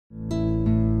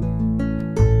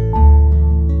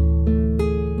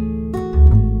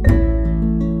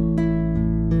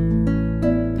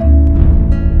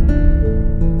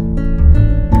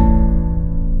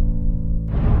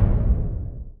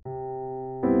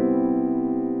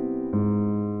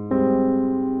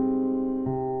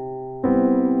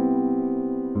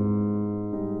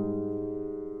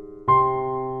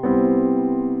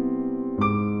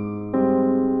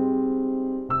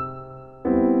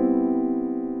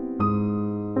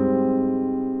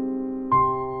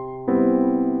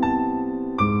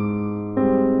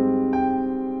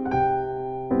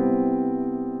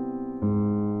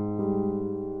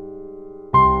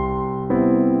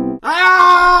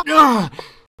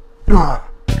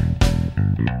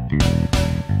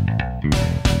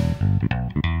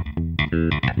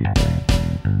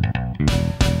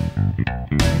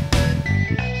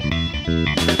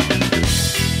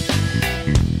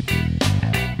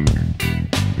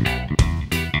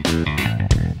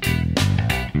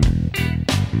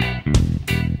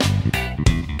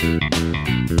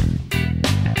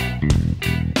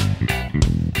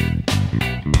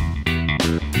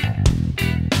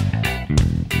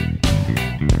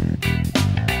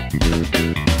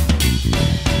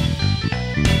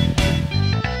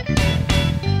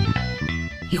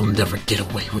never get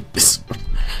away with this.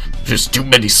 There's too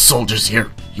many soldiers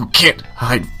here. You can't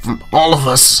hide from all of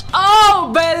us. Oh,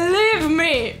 believe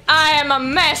me, I am a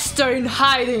master in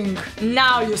hiding.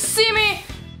 Now you see me,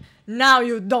 now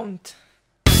you don't.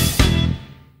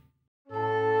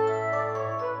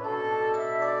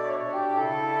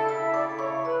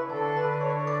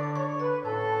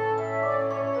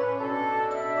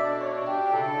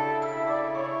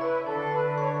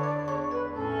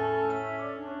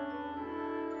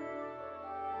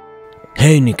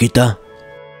 Hey, Nikitta.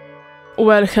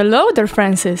 Well, hello there,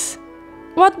 Francis.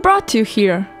 What brought you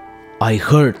here? I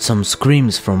heard some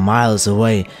screams from miles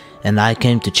away and I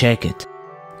came to check it.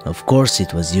 Of course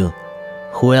it was you.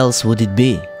 Who else would it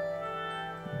be?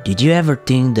 Did you ever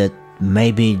think that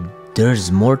maybe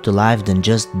there's more to life than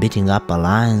just beating up a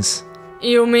lions?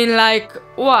 You mean like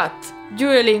what?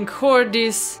 Dueling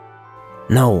hordes?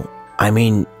 No, I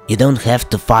mean you don't have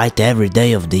to fight every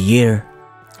day of the year.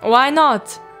 Why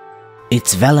not?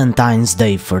 It's Valentine's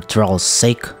Day for trolls'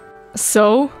 sake.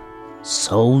 So?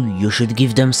 So you should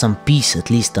give them some peace at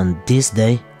least on this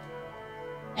day.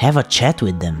 Have a chat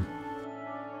with them.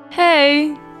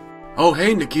 Hey! Oh,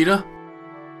 hey, Nikitta.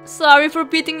 Sorry for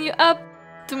beating you up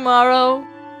tomorrow.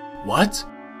 What?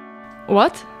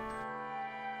 What?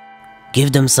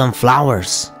 Give them some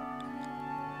flowers.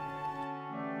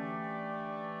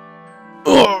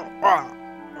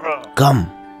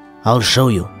 Come, I'll show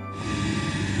you.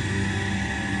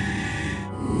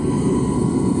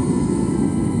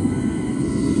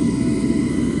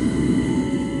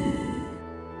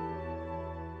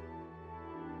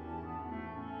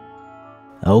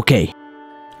 Okay,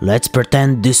 let's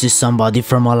pretend this is somebody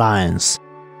from Alliance.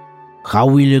 How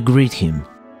will you greet him?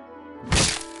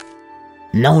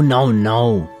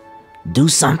 No. Do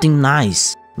something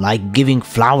nice, like giving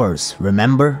flowers,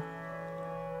 remember?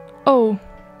 Oh,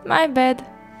 my bad.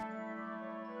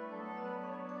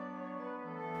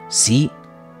 See?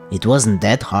 It wasn't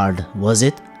that hard, was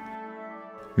it?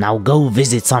 Now go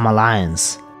visit some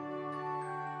Alliance.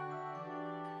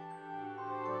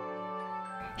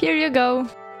 Here you go.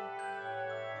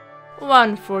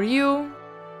 One for you,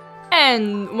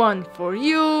 and one for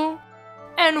you,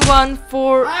 and one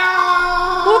for...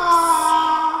 Oops!